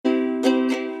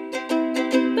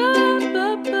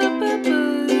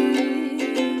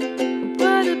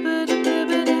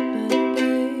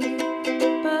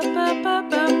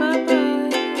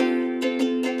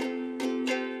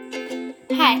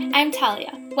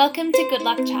Talia. Welcome to Good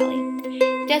Luck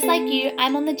Charlie. Just like you,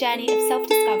 I'm on the journey of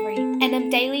self-discovery and am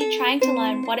daily trying to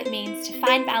learn what it means to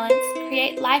find balance,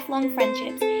 create lifelong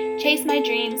friendships, chase my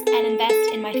dreams, and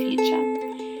invest in my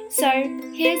future. So,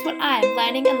 here's what I'm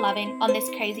learning and loving on this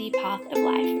crazy path of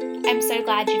life. I'm so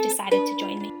glad you've decided to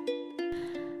join me.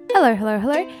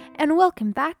 Hello, and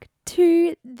welcome back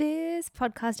to this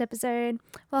podcast episode.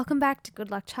 Welcome back to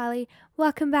Good Luck Charlie.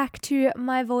 Welcome back to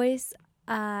my voice.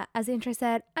 As the intro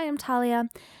said, I am Talia.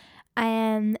 I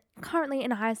am currently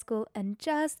in high school, and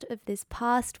just of this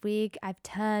past week, I've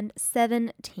turned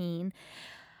 17.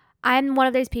 I'm one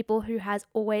of those people who has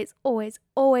always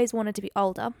wanted to be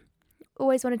older.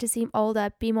 Always wanted to seem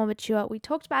older, be more mature. We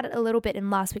talked about it a little bit in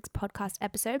last week's podcast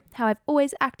episode, how I've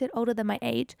always acted older than my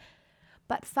age.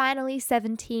 But finally,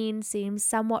 17 seems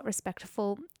somewhat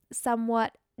respectful,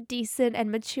 somewhat decent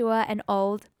and mature and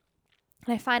old.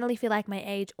 And I finally feel like my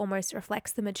age almost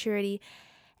reflects the maturity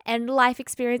and life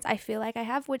experience I feel like I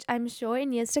have, which I'm sure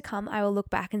in years to come I will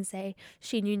look back and say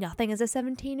she knew nothing as a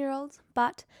 17-year-old.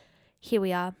 But here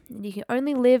we are. And you can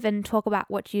only live and talk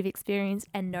about what you've experienced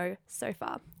and know so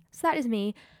far. So that is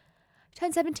me.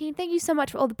 Turned 17. Thank you so much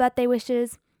for all the birthday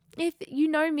wishes. If you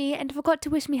know me and forgot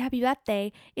to wish me happy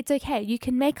birthday, it's okay. You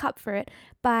can make up for it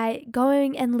by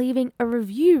going and leaving a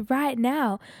review right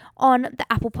now on the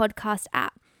Apple Podcast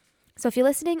app. So if you're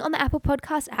listening on the Apple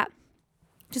Podcast app,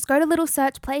 just go to little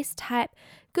search place, type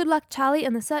Good Luck Charlie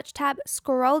in the search tab,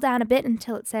 scroll down a bit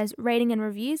until it says rating and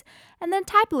reviews, and then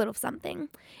type a little something.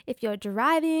 If you're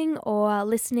driving or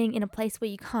listening in a place where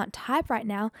you can't type right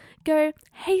now, go,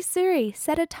 hey Siri,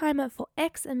 set a timer for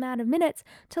X amount of minutes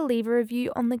to leave a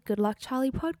review on the Good Luck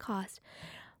Charlie podcast.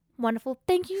 Wonderful.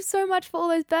 Thank you so much for all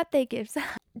those birthday gifts.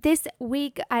 This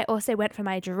week, I also went for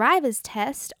my driver's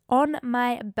test on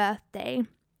my birthday,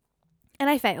 and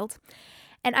I failed.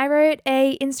 And I wrote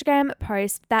a Instagram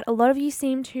post that a lot of you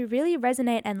seem to really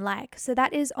resonate and like. So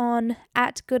that is on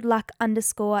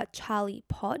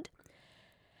 @goodluck_CharliePod. And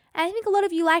I think a lot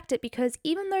of you liked it because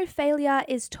even though failure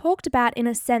is talked about in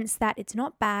a sense that it's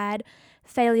not bad,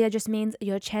 failure just means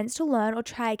your chance to learn or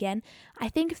try again, I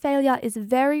think failure is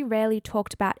very rarely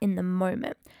talked about in the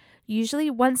moment.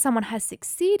 Usually once someone has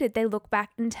succeeded, they look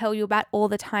back and tell you about all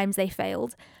the times they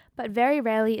failed. But very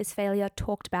rarely is failure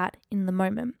talked about in the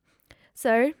moment.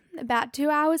 So, about 2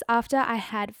 hours after I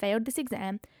had failed this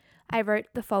exam, I wrote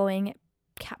the following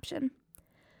caption.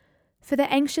 For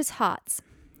the anxious hearts,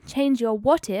 change your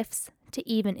what ifs to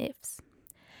even ifs.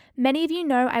 Many of you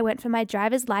know I went for my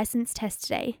driver's license test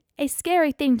today, a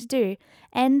scary thing to do,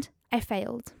 and I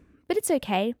failed. But it's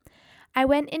okay. I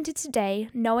went into today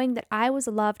knowing that I was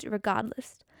loved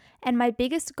regardless, and my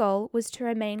biggest goal was to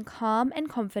remain calm and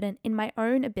confident in my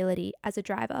own ability as a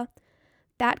driver.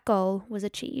 That goal was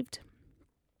achieved.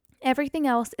 Everything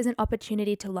else is an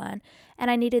opportunity to learn, and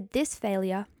I needed this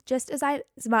failure just as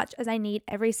much as I need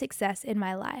every success in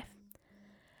my life.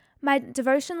 My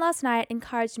devotion last night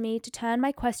encouraged me to turn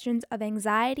my questions of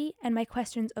anxiety and my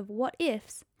questions of what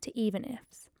ifs to even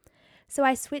ifs. So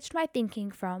I switched my thinking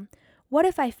from what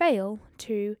if I fail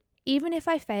to even if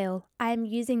I fail, I am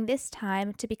using this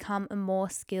time to become a more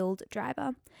skilled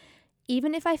driver.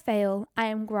 Even if I fail, I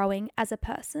am growing as a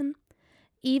person.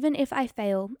 Even if I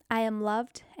fail, I am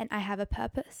loved and I have a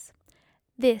purpose.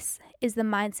 This is the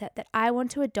mindset that I want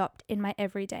to adopt in my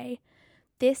everyday.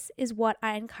 This is what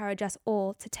I encourage us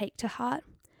all to take to heart.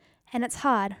 And it's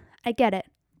hard, I get it,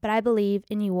 but I believe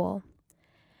in you all.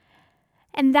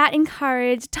 And that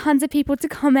encouraged tons of people to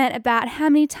comment about how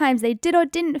many times they did or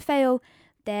didn't fail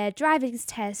their driving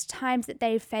test, times that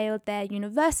they failed their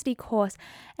university course,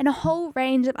 and a whole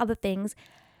range of other things.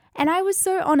 And I was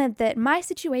so honored that my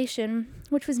situation,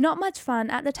 which was not much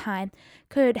fun at the time,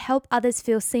 could help others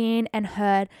feel seen and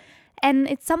heard. And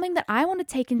it's something that I want to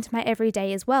take into my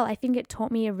everyday as well. I think it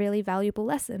taught me a really valuable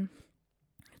lesson.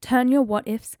 Turn your what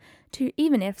ifs to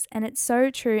even ifs, and it's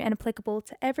so true and applicable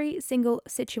to every single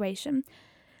situation.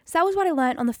 So that was what I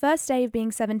learned on the first day of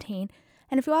being 17.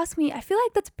 And if you ask me, I feel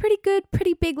like that's a pretty good,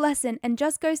 pretty big lesson, and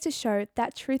just goes to show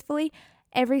that truthfully,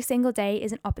 every single day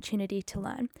is an opportunity to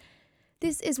learn.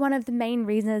 This is one of the main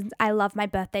reasons I love my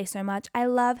birthday so much. I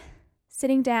love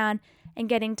sitting down and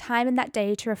getting time in that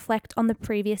day to reflect on the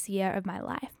previous year of my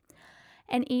life.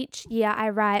 And each year I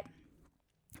write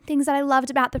things that I loved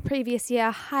about the previous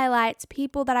year, highlights,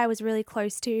 people that I was really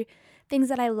close to, things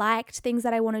that I liked, things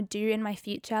that I want to do in my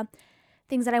future,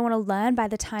 things that I want to learn by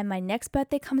the time my next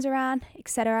birthday comes around,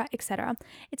 etc., etc.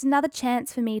 It's another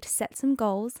chance for me to set some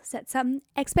goals, set some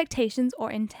expectations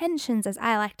or intentions, as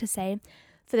I like to say,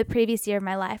 for the previous year of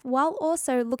my life, while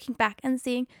also looking back and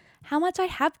seeing how much I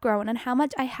have grown and how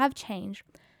much I have changed.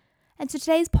 And so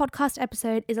today's podcast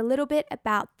episode is a little bit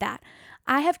about that.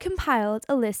 I have compiled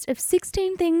a list of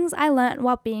 16 things I learnt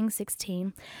while being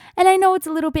 16. And I know it's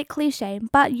a little bit cliche,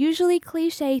 but usually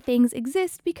cliche things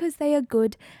exist because they are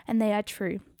good and they are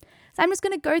true. So I'm just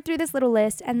going to go through this little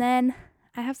list, and then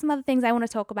I have some other things I want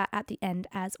to talk about at the end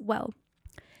as well.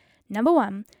 Number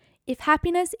 1, if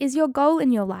happiness is your goal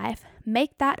in your life,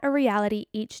 make that a reality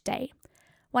each day.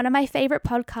 One of my favorite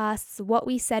podcasts, What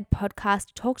We Said podcast,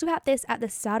 talked about this at the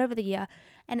start of the year,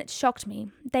 and it shocked me.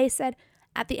 They said,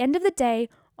 at the end of the day,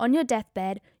 on your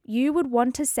deathbed, you would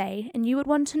want to say and you would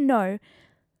want to know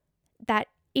that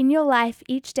in your life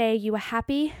each day you were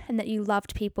happy and that you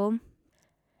loved people.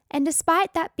 And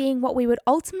despite that being what we would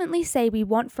ultimately say we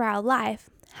want for our life,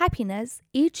 happiness,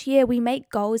 each year we make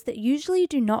goals that usually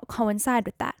do not coincide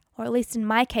with that, or at least in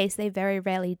my case, they very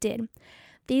rarely did.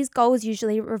 These goals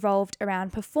usually revolved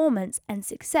around performance and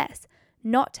success,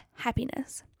 not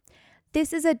happiness.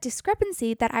 This is a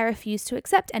discrepancy that I refuse to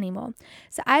accept anymore.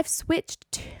 So I've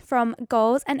switched from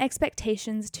goals and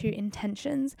expectations to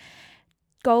intentions,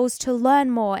 goals to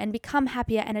learn more and become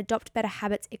happier and adopt better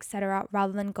habits, etc.,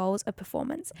 rather than goals of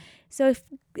performance. So if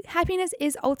happiness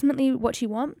is ultimately what you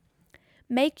want,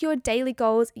 make your daily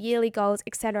goals, yearly goals,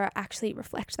 etc. actually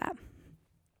reflect that.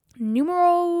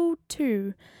 Numero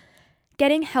 2.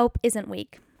 Getting help isn't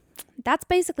weak. That's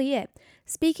basically it.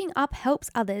 Speaking up helps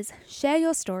others. Share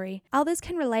your story. Others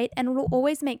can relate and it will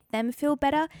always make them feel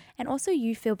better and also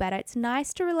you feel better. It's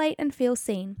nice to relate and feel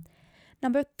seen.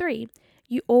 Number 3,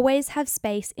 you always have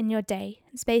space in your day,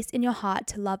 space in your heart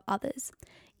to love others.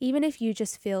 Even if you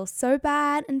just feel so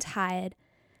bad and tired,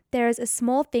 there is a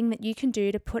small thing that you can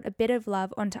do to put a bit of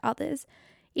love onto others.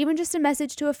 Even just a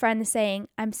message to a friend saying,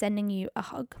 I'm sending you a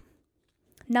hug.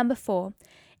 Number 4,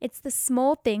 it's the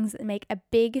small things that make a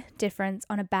big difference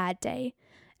on a bad day.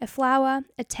 A flower,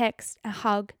 a text, a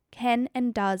hug can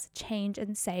and does change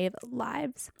and save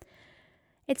lives.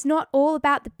 It's not all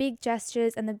about the big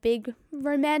gestures and the big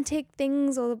romantic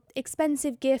things or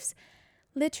expensive gifts.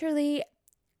 Literally,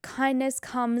 kindness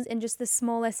comes in just the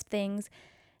smallest things.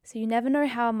 So you never know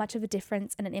how much of a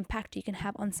difference and an impact you can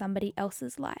have on somebody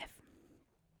else's life.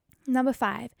 Number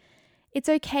 5, it's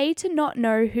okay to not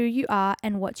know who you are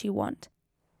and what you want.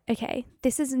 Okay,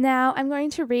 I'm going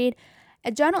to read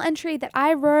a journal entry that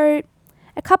I wrote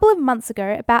a couple of months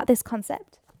ago about this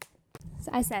concept. So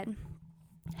I said,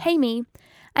 hey me,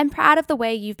 I'm proud of the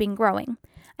way you've been growing.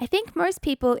 I think most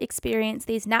people experience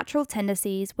these natural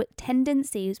tendencies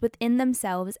within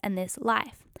themselves and this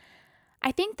life.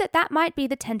 I think that might be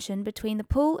the tension between the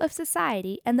pull of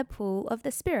society and the pull of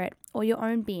the spirit or your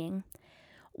own being.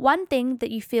 One thing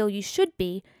that you feel you should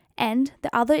be, and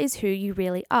the other is who you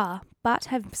really are, but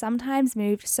have sometimes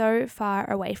moved so far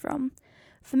away from.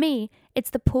 For me,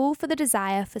 it's the pull for the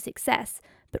desire for success,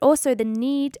 but also the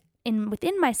need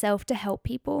within myself to help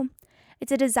people.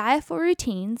 It's a desire for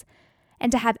routines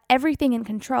and to have everything in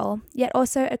control, yet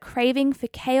also a craving for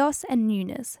chaos and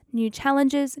newness, new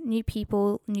challenges, new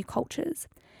people, new cultures.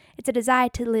 It's a desire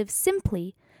to live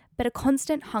simply, but a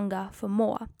constant hunger for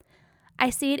more. I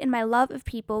see it in my love of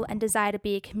people and desire to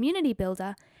be a community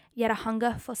builder, yet a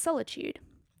hunger for solitude.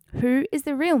 Who is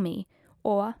the real me?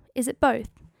 Or is it both?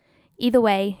 Either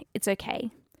way, it's okay.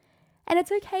 And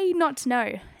it's okay not to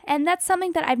know. And that's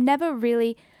something that I've never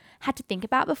really had to think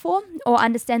about before or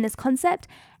understand this concept.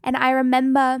 And I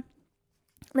remember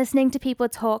listening to people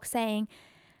talk saying,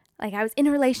 like I was in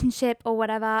a relationship or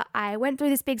whatever, I went through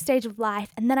this big stage of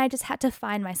life and then I just had to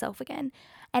find myself again.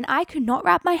 And I could not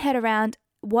wrap my head around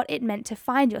what it meant to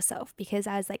find yourself, because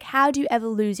I was like, how do you ever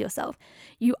lose yourself?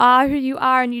 You are who you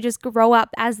are and you just grow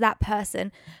up as that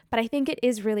person. But I think it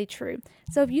is really true.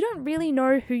 So if you don't really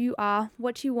know who you are,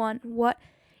 what you want, what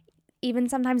even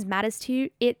sometimes matters to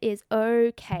you, it is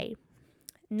okay.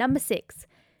 Number 6,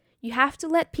 you have to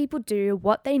let people do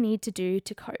what they need to do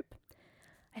to cope.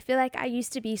 I feel like I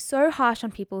used to be so harsh on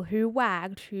people who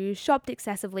wagged, who shopped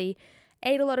excessively,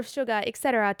 ate a lot of sugar,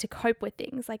 etc. to cope with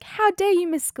things. Like, how dare you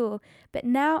miss school? But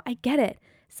now I get it.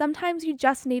 Sometimes you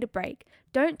just need a break.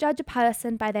 Don't judge a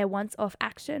person by their once-off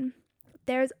action.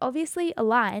 There is obviously a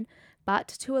line, but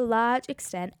to a large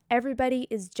extent, everybody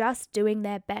is just doing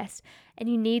their best, and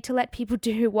you need to let people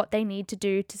do what they need to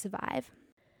do to survive.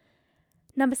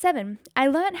 Number 7, I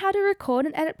learned how to record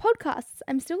and edit podcasts.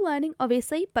 I'm still learning,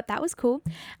 obviously, but that was cool.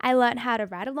 I learned how to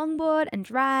ride a longboard and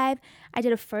drive. I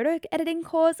did a photo editing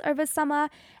course over summer,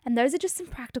 and those are just some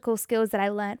practical skills that I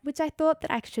learned, which I thought that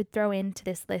I should throw into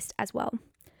this list as well.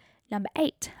 Number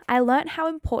 8, I learned how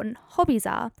important hobbies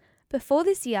are. Before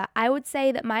this year, I would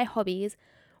say that my hobbies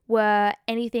were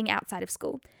anything outside of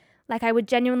school. Like I would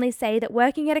genuinely say that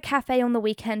working at a cafe on the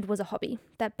weekend was a hobby,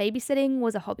 that babysitting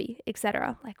was a hobby,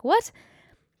 etc. Like what?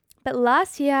 But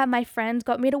last year, my friend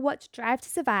got me to watch Drive to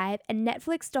Survive, a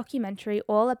Netflix documentary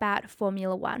all about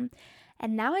Formula One.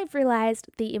 And now I've realized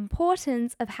the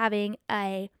importance of having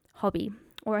a hobby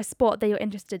or a sport that you're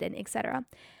interested in, etc.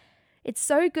 It's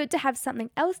so good to have something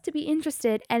else to be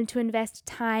interested and to invest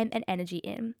time and energy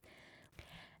in.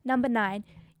 Number 9,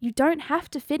 you don't have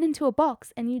to fit into a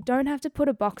box and you don't have to put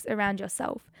a box around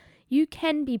yourself. You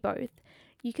can be both.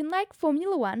 You can like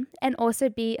Formula One and also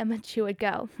be a mature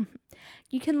girl.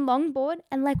 You can longboard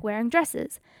and like wearing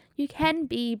dresses. You can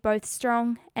be both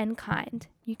strong and kind.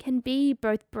 You can be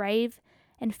both brave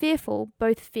and fearful,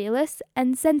 both fearless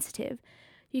and sensitive.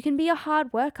 You can be a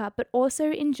hard worker, but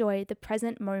also enjoy the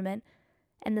present moment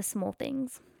and the small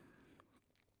things.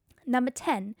 Number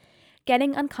 10,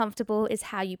 getting uncomfortable is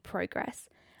how you progress.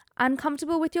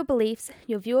 Uncomfortable with your beliefs,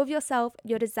 your view of yourself,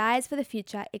 your desires for the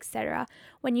future, etc.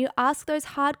 When you ask those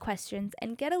hard questions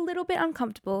and get a little bit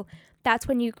uncomfortable, that's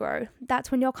when you grow.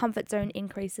 That's when your comfort zone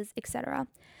increases, etc.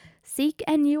 Seek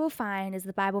and you will find is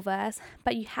the Bible verse,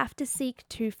 but you have to seek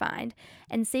to find.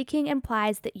 And seeking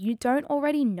implies that you don't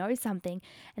already know something,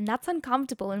 and that's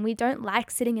uncomfortable, and we don't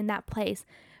like sitting in that place.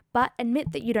 But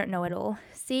admit that you don't know it all.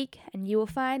 Seek and you will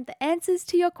find the answers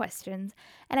to your questions.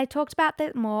 And I talked about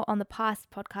that more on the past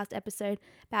podcast episode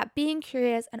about being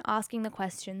curious and asking the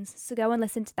questions. So go and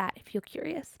listen to that if you're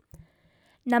curious.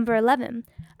 Number 11,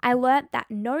 I learnt that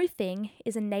no thing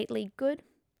is innately good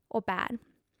or bad.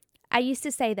 I used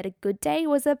to say that a good day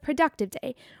was a productive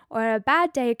day, or a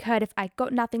bad day occurred if I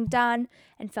got nothing done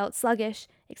and felt sluggish,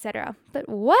 etc. But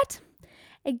what?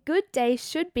 A good day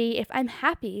should be if I'm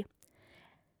happy.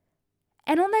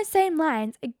 And on those same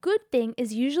lines, a good thing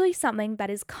is usually something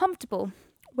that is comfortable,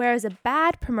 whereas a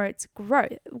bad promotes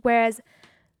growth. Whereas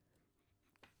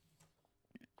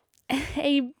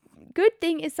a good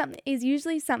thing is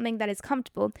usually something that is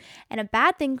comfortable, and a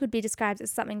bad thing could be described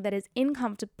as something that is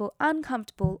uncomfortable,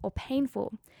 or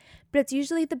painful. But it's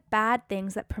usually the bad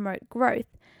things that promote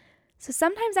growth. So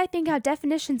sometimes I think our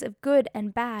definitions of good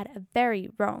and bad are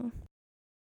very wrong.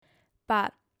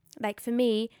 But, like for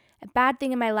me, a bad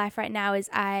thing in my life right now is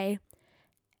I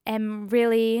am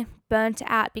really burnt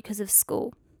out because of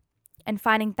school and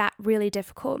finding that really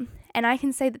difficult. And I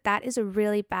can say that that is a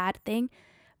really bad thing,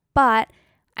 but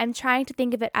I'm trying to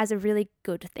think of it as a really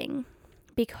good thing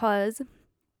because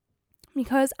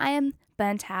I am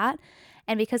burnt out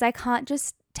and because I can't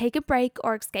just take a break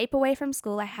or escape away from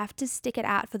school, I have to stick it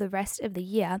out for the rest of the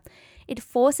year. It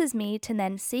forces me to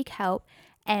then seek help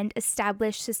and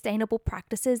establish sustainable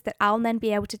practices that I'll then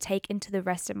be able to take into the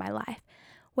rest of my life.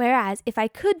 Whereas if I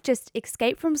could just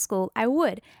escape from school, I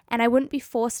would, and I wouldn't be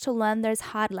forced to learn those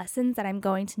hard lessons that I'm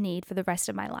going to need for the rest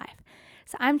of my life.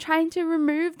 So I'm trying to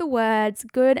remove the words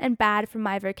good and bad from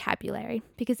my vocabulary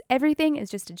because everything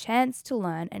is just a chance to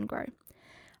learn and grow.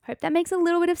 Hope that makes a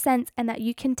little bit of sense and that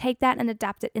you can take that and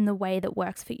adapt it in the way that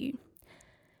works for you.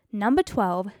 Number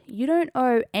 12, you don't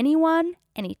owe anyone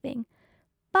anything.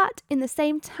 But in the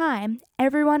same time,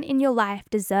 everyone in your life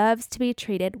deserves to be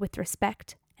treated with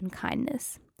respect and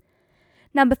kindness.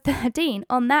 Number 13,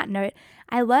 on that note,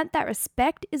 I learnt that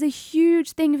respect is a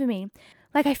huge thing for me.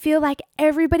 Like I feel like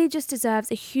everybody just deserves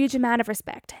a huge amount of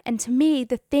respect. And to me,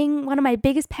 one of my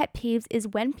biggest pet peeves is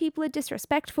when people are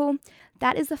disrespectful.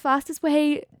 That is the fastest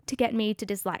way to get me to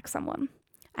dislike someone.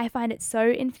 I find it so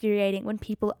infuriating when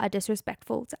people are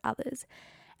disrespectful to others.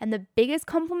 And the biggest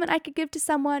compliment I could give to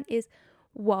someone is,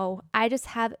 whoa, I just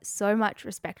have so much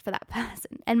respect for that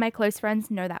person, and my close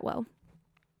friends know that well.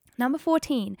 Number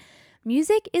 14,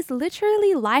 music is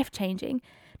literally life-changing.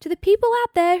 To the people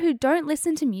out there who don't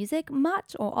listen to music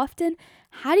much or often,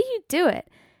 how do you do it?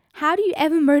 How do you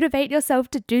ever motivate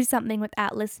yourself to do something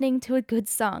without listening to a good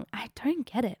song? I don't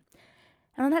get it.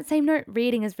 And on that same note,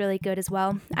 reading is really good as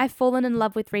well. I've fallen in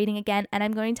love with reading again, and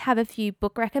I'm going to have a few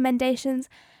book recommendations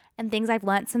and things I've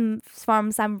learnt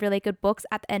from some really good books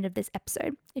at the end of this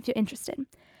episode, if you're interested.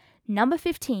 Number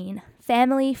 15,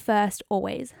 family first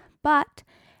always, but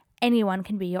anyone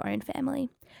can be your own family.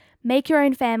 Make your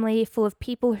own family full of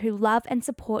people who love and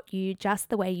support you just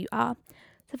the way you are.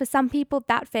 So for some people,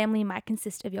 that family might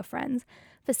consist of your friends.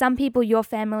 For some people, your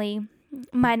family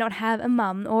might not have a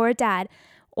mum or a dad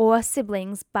or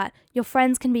siblings, but your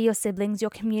friends can be your siblings. Your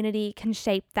community can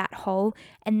shape that whole,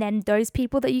 and then those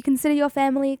people that you consider your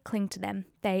family, cling to them.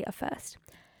 They are first.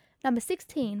 Number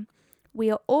 16,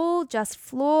 we are all just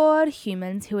flawed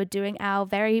humans who are doing our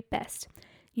very best.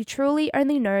 You truly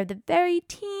only know the very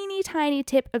teeny tiny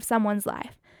tip of someone's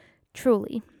life.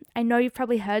 Truly. I know you've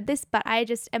probably heard this, but I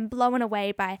just am blown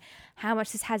away by how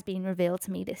much this has been revealed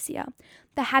to me this year.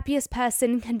 The happiest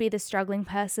person can be the struggling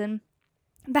person.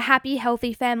 The happy,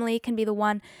 healthy family can be the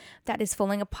one that is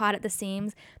falling apart at the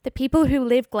seams. The people who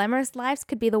live glamorous lives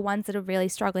could be the ones that are really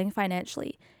struggling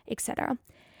financially, etc.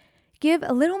 Give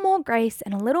a little more grace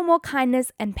and a little more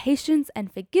kindness and patience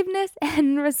and forgiveness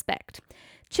and respect.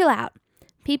 Chill out.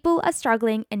 People are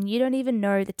struggling and you don't even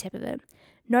know the tip of it.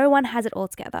 No one has it all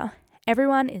together.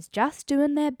 Everyone is just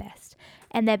doing their best,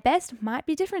 and their best might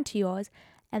be different to yours,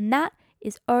 and that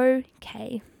is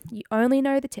okay. You only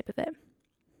know the tip of it.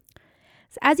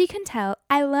 So as you can tell,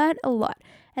 I learned a lot,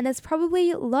 and there's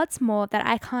probably lots more that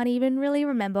I can't even really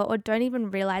remember or don't even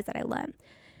realize that I learned.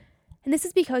 And this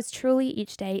is because truly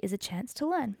each day is a chance to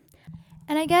learn.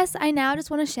 And I guess I now just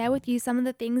want to share with you some of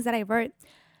the things that I wrote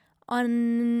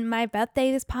on my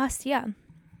birthday this past year.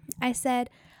 I said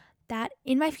that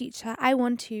in my future, I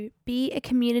want to be a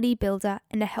community builder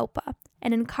and a helper,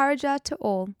 an encourager to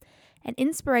all, an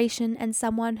inspiration and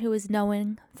someone who is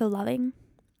known for loving.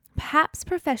 Perhaps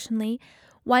professionally,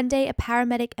 one day a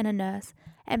paramedic and a nurse,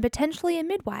 and potentially a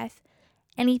midwife,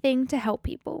 anything to help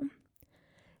people.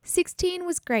 16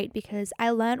 was great because I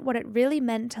learned what it really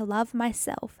meant to love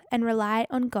myself and rely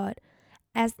on God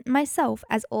as myself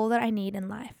as all that I need in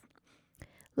life.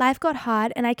 Life got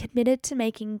hard and I committed to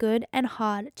making good and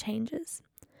hard changes.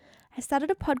 I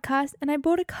started a podcast and I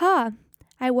bought a car.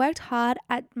 I worked hard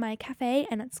at my cafe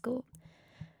and at school.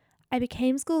 I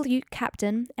became school youth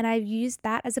captain and I've used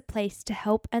that as a place to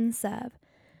help and serve.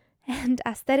 And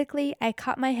aesthetically, I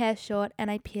cut my hair short and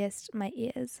I pierced my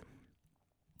ears.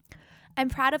 I'm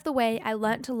proud of the way I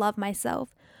learnt to love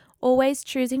myself, always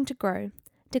choosing to grow,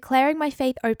 declaring my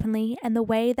faith openly, and the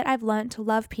way that I've learnt to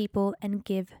love people and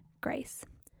give grace.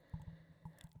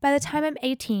 By the time I'm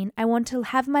 18, I want to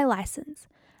have my license.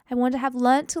 I want to have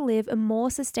learnt to live a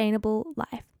more sustainable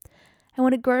life. I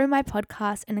want to grow my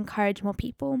podcast and encourage more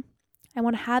people. I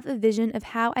want to have a vision of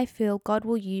how I feel God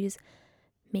will use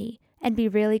me and be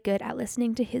really good at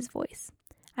listening to His voice.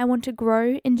 I want to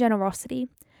grow in generosity.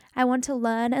 I want to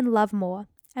learn and love more.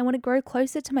 I want to grow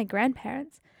closer to my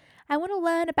grandparents. I want to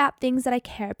learn about things that I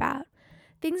care about,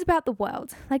 things about the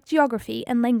world, like geography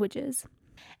and languages.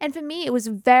 And for me, it was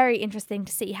very interesting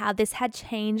to see how this had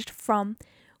changed from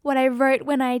what I wrote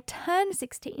when I turned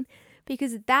 16,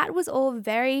 because that was all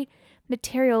very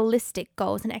materialistic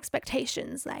goals and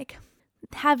expectations, like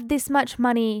have this much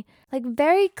money, like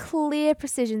very clear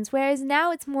precisions, whereas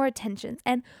now it's more attentions.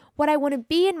 And what I want to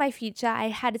be in my future, I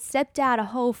had stepped out a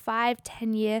whole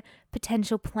 5-10 year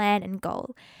potential plan and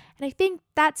goal. And I think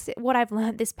that's what I've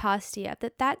learned this past year,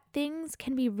 that things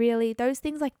can be really, those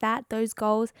things like that, those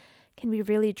goals can be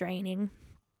really draining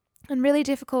and really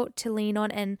difficult to lean on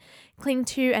and cling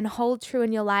to and hold true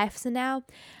in your life. So now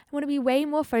I want to be way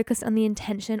more focused on the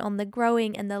intention, on the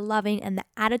growing and the loving and the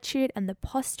attitude and the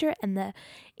posture and the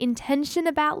intention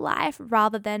about life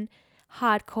rather than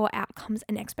hardcore outcomes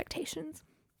and expectations.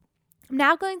 I'm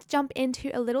now going to jump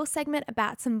into a little segment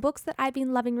about some books that I've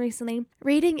been loving recently.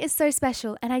 Reading is so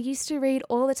special, and I used to read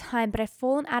all the time, but I've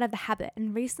fallen out of the habit,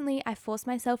 and recently I forced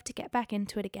myself to get back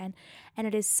into it again, and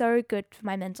it is so good for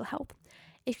my mental health.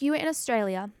 If you are in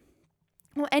Australia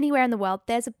or anywhere in the world,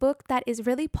 there's a book that is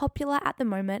really popular at the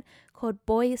moment called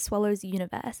Boy Swallows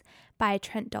Universe by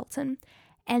Trent Dalton.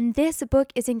 And this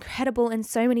book is incredible in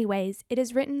so many ways. It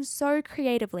is written so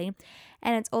creatively,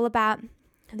 and it's all about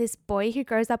this boy who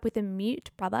grows up with a mute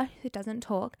brother who doesn't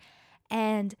talk,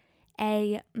 and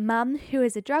a mum who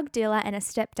is a drug dealer and a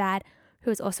stepdad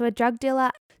who is also a drug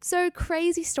dealer. So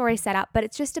crazy story setup, but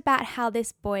it's just about how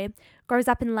this boy grows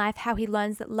up in life, how he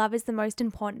learns that love is the most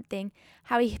important thing,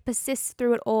 how he persists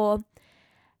through it all,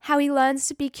 how he learns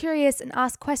to be curious and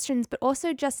ask questions, but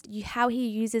also just how he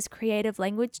uses creative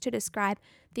language to describe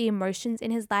the emotions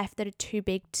in his life that are too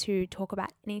big to talk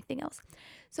about anything else.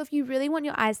 So if you really want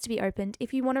your eyes to be opened,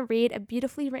 if you want to read a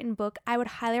beautifully written book, I would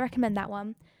highly recommend that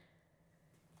one.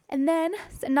 And then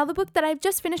another book that I've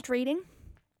just finished reading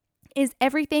is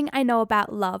Everything I Know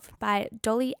About Love by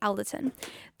Dolly Alderton.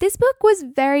 This book was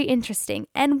very interesting,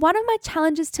 and one of my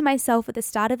challenges to myself at the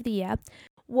start of the year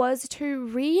was to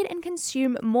read and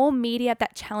consume more media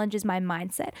that challenges my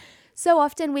mindset. So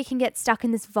often we can get stuck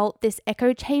in this vault, this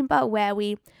echo chamber where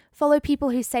we follow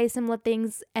people who say similar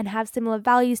things and have similar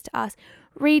values to us,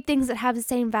 read things that have the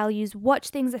same values, watch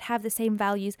things that have the same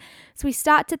values. So we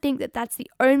start to think that that's the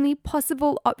only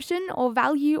possible option or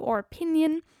value or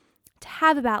opinion to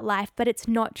have about life, but it's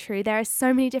not true. There are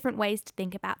so many different ways to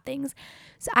think about things.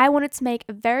 So I wanted to make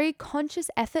a very conscious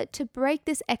effort to break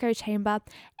this echo chamber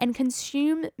and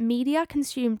consume media,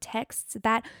 consume texts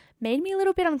that made me a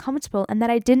little bit uncomfortable and that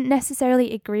I didn't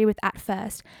necessarily agree with at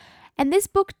first. And this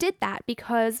book did that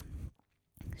because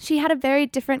she had a very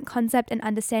different concept and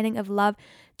understanding of love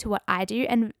to what I do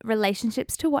and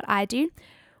relationships to what I do,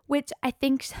 which I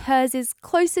think hers is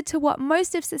closer to what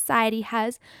most of society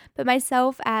has, but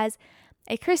myself as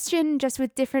a Christian, just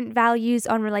with different values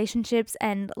on relationships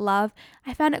and love,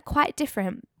 I found it quite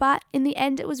different. But in the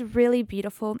end, it was really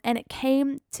beautiful, and it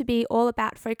came to be all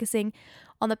about focusing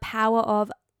on the power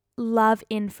of love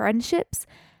in friendships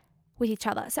with each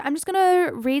other. So I'm just going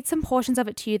to read some portions of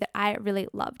it to you that I really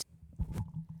loved.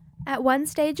 At one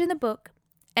stage in the book,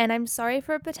 and I'm sorry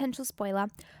for a potential spoiler,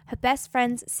 her best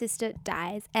friend's sister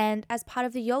dies, and as part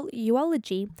of the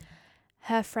eulogy,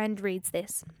 her friend reads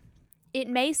this. It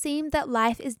may seem that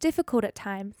life is difficult at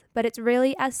times, but it's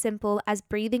really as simple as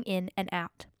breathing in and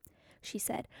out, she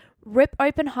said. Rip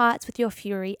open hearts with your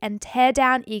fury and tear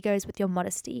down egos with your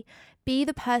modesty. Be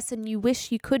the person you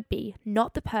wish you could be,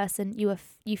 not the person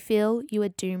you feel you are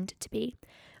doomed to be.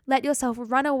 Let yourself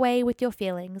run away with your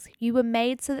feelings. You were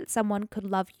made so that someone could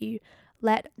love you.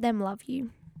 Let them love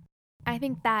you. I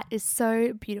think that is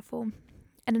so beautiful.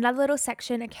 And another little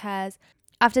section occurs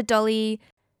after Dolly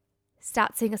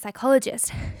starts seeing a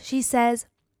psychologist. She says,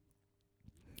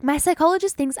 my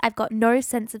psychologist thinks I've got no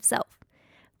sense of self.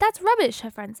 That's rubbish,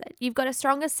 her friend said. You've got a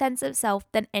stronger sense of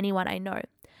self than anyone I know.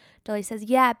 Dolly says,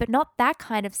 yeah, but not that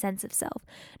kind of sense of self.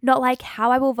 Not like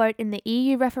how I will vote in the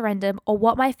EU referendum or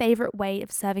what my favourite way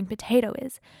of serving potato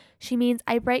is. She means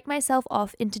I break myself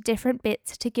off into different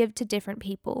bits to give to different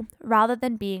people, rather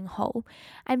than being whole.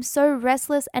 I'm so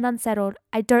restless and unsettled,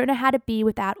 I don't know how to be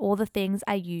without all the things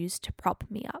I use to prop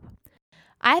me up.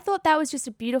 I thought that was just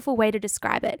a beautiful way to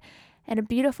describe it, and a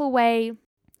beautiful way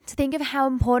to think of how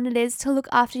important it is to look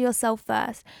after yourself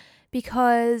first.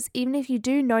 Because even if you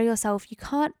do know yourself, you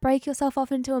can't break yourself off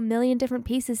into a million different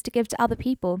pieces to give to other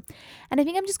people. And I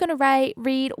think I'm just going to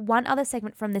read one other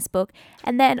segment from this book.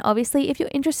 And then obviously, if you're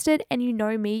interested and you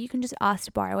know me, you can just ask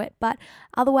to borrow it. But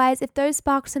otherwise, if those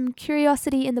spark some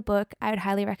curiosity in the book, I would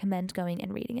highly recommend going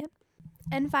and reading it.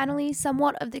 And finally,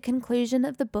 somewhat of the conclusion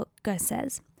of the book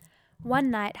says,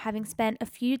 one night, having spent a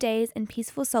few days in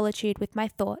peaceful solitude with my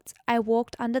thoughts, I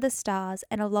walked under the stars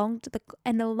and along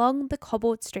the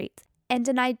cobbled streets, and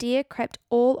an idea crept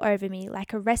all over me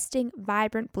like arresting,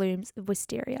 vibrant blooms of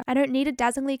wisteria. I don't need a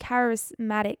dazzlingly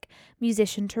charismatic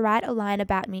musician to write a line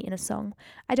about me in a song.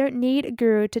 I don't need a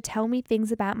guru to tell me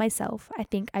things about myself I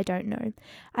think I don't know.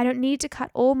 I don't need to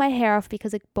cut all my hair off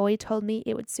because a boy told me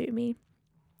it would suit me.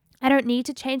 I don't need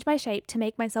to change my shape to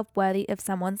make myself worthy of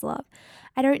someone's love.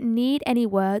 I don't need any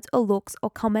words or looks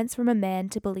or comments from a man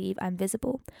to believe I'm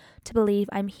visible, to believe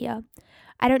I'm here.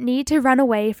 I don't need to run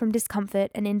away from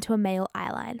discomfort and into a male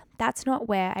eyeline. That's not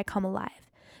where I come alive.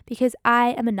 Because I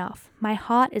am enough. My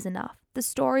heart is enough. The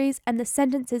stories and the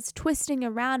sentences twisting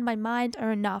around my mind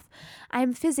are enough. I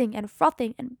am fizzing and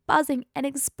frothing and buzzing and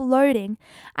exploding.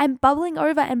 I'm bubbling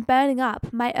over and burning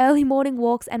up. My early morning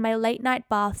walks and my late night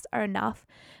baths are enough.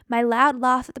 My loud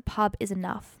laugh at the pub is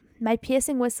enough. My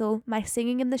piercing whistle, my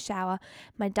singing in the shower,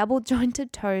 my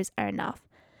double-jointed toes are enough.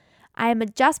 I am a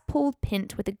just-pulled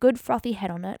pint with a good frothy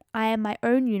head on it. I am my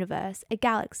own universe, a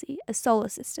galaxy, a solar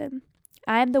system.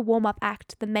 I am the warm-up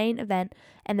act, the main event,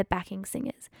 and the backing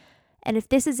singers. And if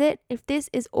this is it, if this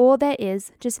is all there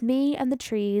is, just me and the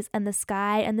trees and the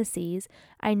sky and the seas,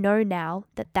 I know now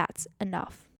that that's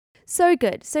enough. So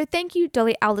good. So thank you,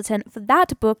 Dolly Alderton, for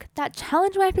that book that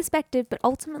challenged my perspective, but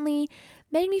ultimately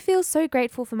made me feel so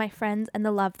grateful for my friends and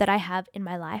the love that I have in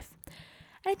my life.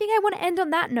 And I think I want to end on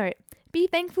that note. Be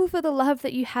thankful for the love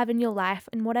that you have in your life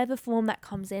in whatever form that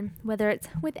comes in, whether it's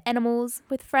with animals,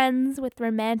 with friends, with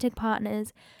romantic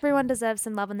partners. Everyone deserves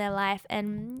some love in their life,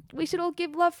 and we should all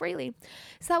give love freely.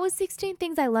 So that was 16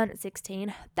 things I learned at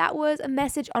 16. That was a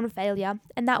message on failure,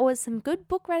 and that was some good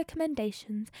book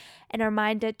recommendations and a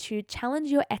reminder to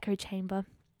challenge your echo chamber.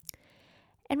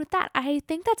 And with that, I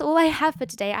think that's all I have for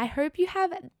today. I hope you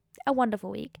have a wonderful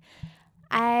week.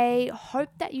 I hope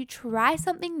that you try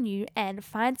something new and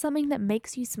find something that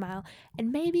makes you smile and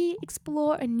maybe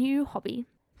explore a new hobby.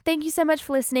 Thank you so much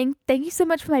for listening. Thank you so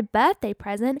much for my birthday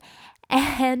present.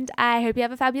 And I hope you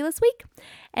have a fabulous week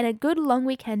and a good long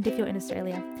weekend if you're in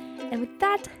Australia. And with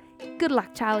that, good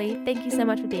luck, Charlie. Thank you so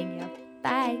much for being here.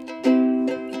 Bye.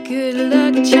 Good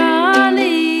luck,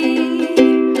 Charlie.